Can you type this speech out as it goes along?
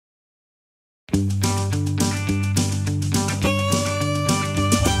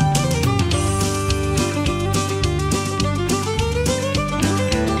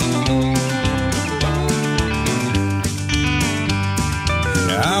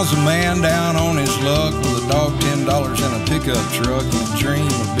How's a man down on his luck with a dog, $10 in a pickup truck, and a dream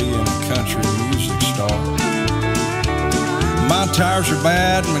of being a country music star? My tires are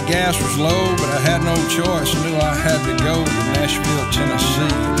bad and my gas was low, but I had no choice. I knew I had to go to Nashville,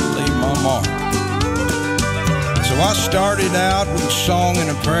 Tennessee to leave my mark. So I started out with a song and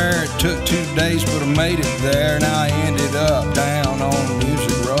a prayer. It took 2 days, but I made it there, and I ended up down on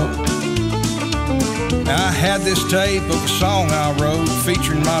Music Road. Now I had this tape of a song I wrote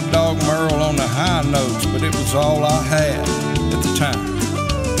featuring my dog Merle on the high notes, but it was all I had at the time.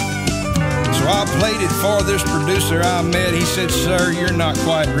 So I played it for this producer I met. He said, "Sir, you're not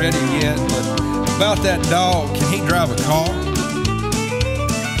quite ready yet, but about that dog, can he drive a car?"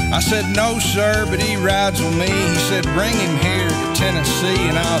 I said, "No, sir, but he rides with me." He said, "Bring him here to Tennessee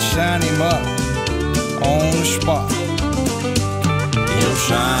and I'll sign him up on the spot." He'll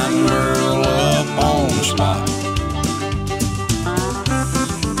sign Merle up on the spot.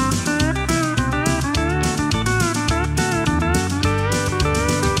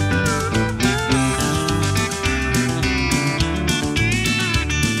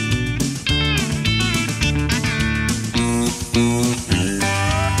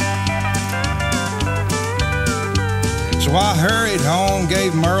 So I hurried home,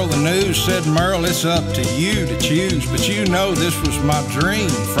 gave Merle the news, said, "Merle, it's up to you to choose, but you know this was my dream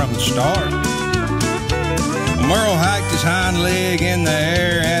from the start." Merle hiked his hind leg in the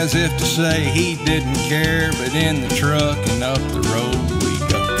air as if to say he didn't care, but in the truck and up the road we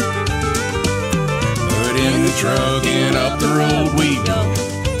go. But in the truck and up the road we go.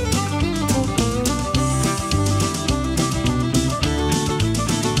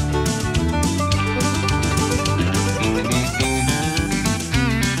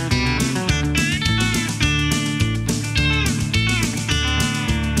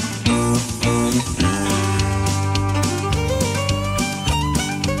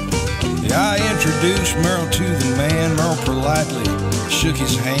 I introduced Merle to the man. Merle politely shook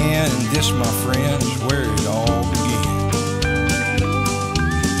his hand, and this, my friend, is where it all began.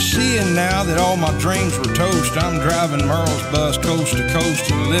 Seeing now that all my dreams were toast, I'm driving Merle's bus coast to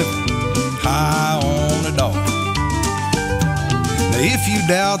coast and living high on the dog. Now, if you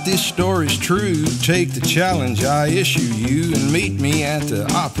doubt this story's true, take the challenge I issue you and meet me at the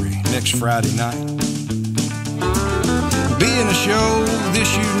Opry next Friday night. Being a show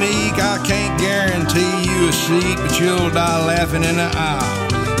this unique, I can't guarantee you a seat, but you'll die laughing in the aisle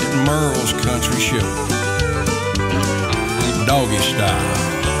at Merle's country show. Doggy style.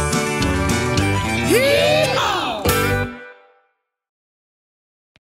 Yeah!